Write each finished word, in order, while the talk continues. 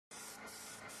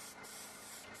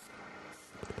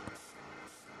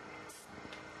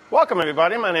Welcome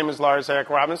everybody, my name is Larza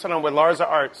Robinson. I'm with Larza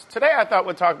Arts. Today I thought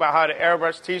we'd talk about how to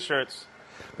airbrush t-shirts.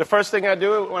 The first thing I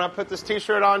do when I put this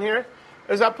t-shirt on here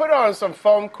is I put it on some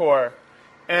foam core.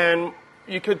 And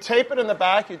you could tape it in the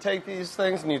back, you take these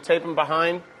things and you tape them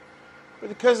behind. But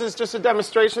because it's just a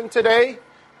demonstration today,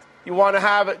 you want to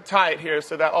have it tight here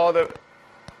so that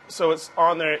so it's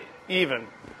on there even.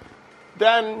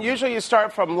 Then usually you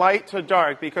start from light to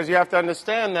dark because you have to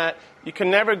understand that you can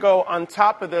never go on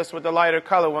top of this with the lighter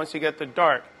color once you get the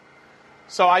dark.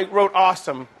 So I wrote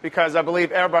awesome because I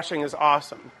believe airbrushing is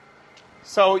awesome.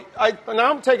 So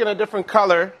now I'm taking a different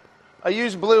color. I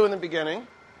used blue in the beginning.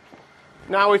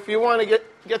 Now if you want to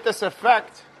get this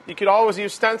effect, you could always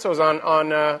use stencils and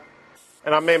I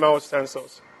made my own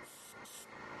stencils.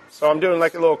 So I'm doing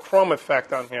like a little chrome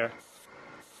effect on here.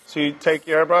 So you take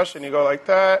your airbrush and you go like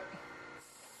that.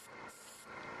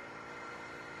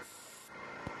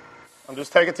 I'm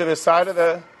just taking it to the side of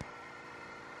the...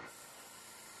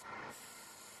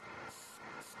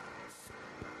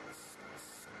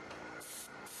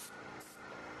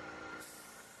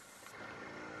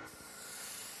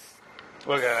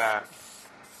 Look at that.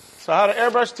 So how to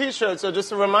airbrush t-shirts. So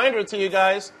just a reminder to you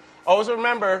guys, always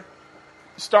remember,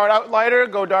 start out lighter,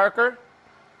 go darker.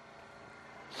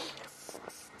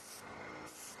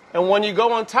 And when you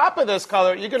go on top of this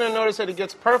color, you're going to notice that it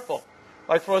gets purple.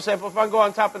 Like, for example, if I go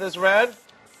on top of this red,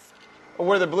 or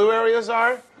where the blue areas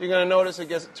are, you're going to notice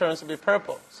it turns to be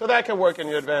purple. So that can work in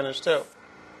your advantage, too.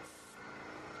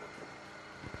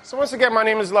 So once again, my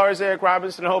name is Larza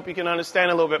Robinson. I hope you can understand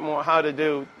a little bit more how to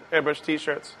do airbrush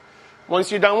t-shirts.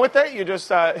 Once you're done with it, you just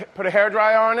put a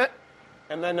hairdryer on it,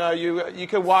 and then you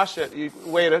can wash it. You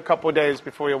wait a couple of days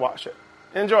before you wash it.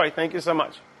 Enjoy. Thank you so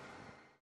much.